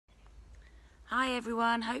Hi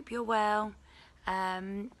everyone, hope you're well.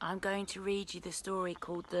 I'm going to read you the story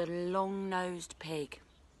called The Long-Nosed Pig.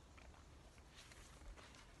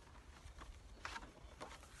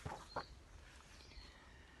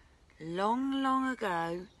 Long, long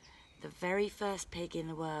ago, the very first pig in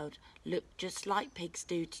the world looked just like pigs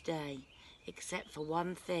do today, except for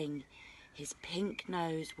one thing. His pink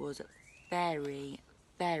nose was very,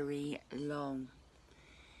 very long.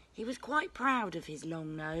 He was quite proud of his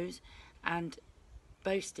long nose and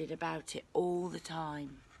boasted about it all the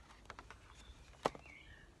time.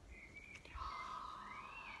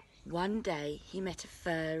 One day he met a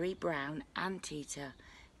furry brown anteater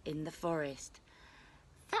in the forest.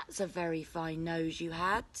 "That's a very fine nose you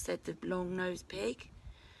had," said the long-nosed pig.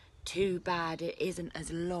 "Too bad it isn't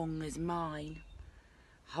as long as mine."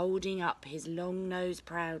 Holding up his long nose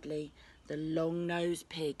proudly, the long-nosed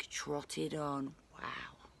pig trotted on.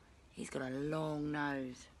 Wow, he's got a long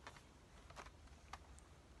nose.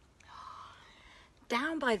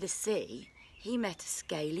 Down by the sea, he met a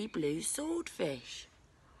scaly blue swordfish.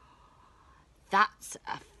 "That's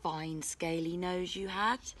a fine scaly nose you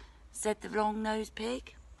had," said the long-nosed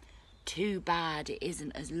pig. "Too bad it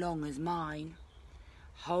isn't as long as mine."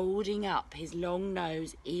 Holding up his long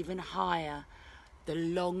nose even higher, the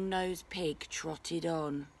long-nosed pig trotted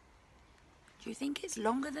on. Do you think it's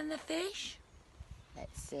longer than the fish?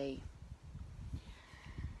 Let's see.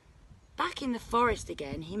 Back in the forest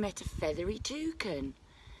again, he met a feathery toucan.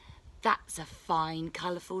 "That's a fine,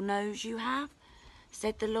 colourful nose you have,"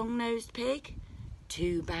 said the long-nosed pig.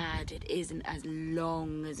 "Too bad it isn't as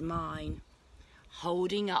long as mine."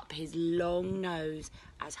 Holding up his long nose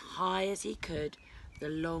as high as he could, the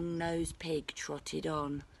long-nosed pig trotted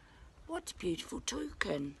on. What a beautiful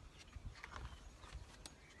toucan.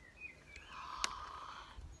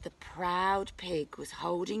 The proud pig was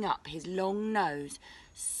holding up his long nose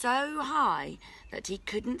so high that he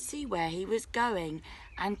couldn't see where he was going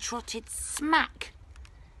and trotted smack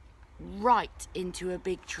right into a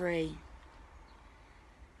big tree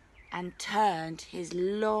and turned his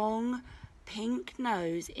long pink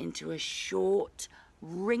nose into a short,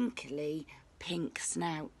 wrinkly pink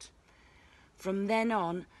snout. From then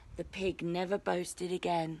on, the pig never boasted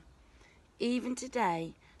again. Even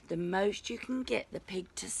today, the most you can get the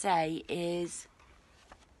pig to say is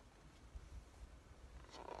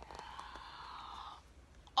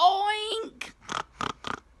 "Oink!"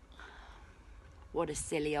 What a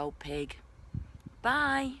silly old pig.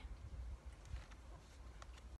 Bye.